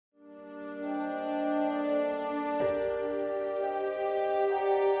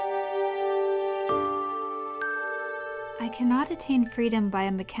cannot attain freedom by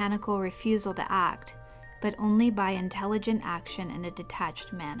a mechanical refusal to act, but only by intelligent action in a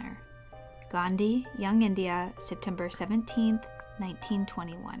detached manner. Gandhi, Young India, September 17th,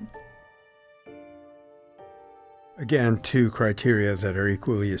 1921. Again, two criteria that are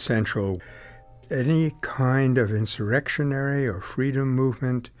equally essential. Any kind of insurrectionary or freedom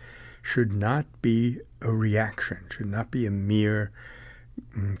movement should not be a reaction, should not be a mere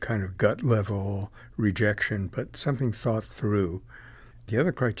kind of gut-level rejection, but something thought through. The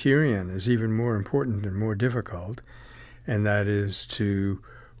other criterion is even more important and more difficult, and that is to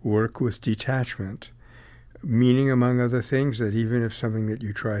work with detachment, meaning, among other things, that even if something that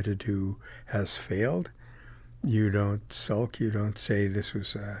you try to do has failed, you don't sulk, you don't say this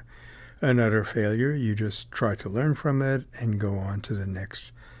was an utter failure. You just try to learn from it and go on to the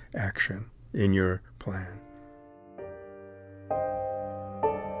next action in your plan.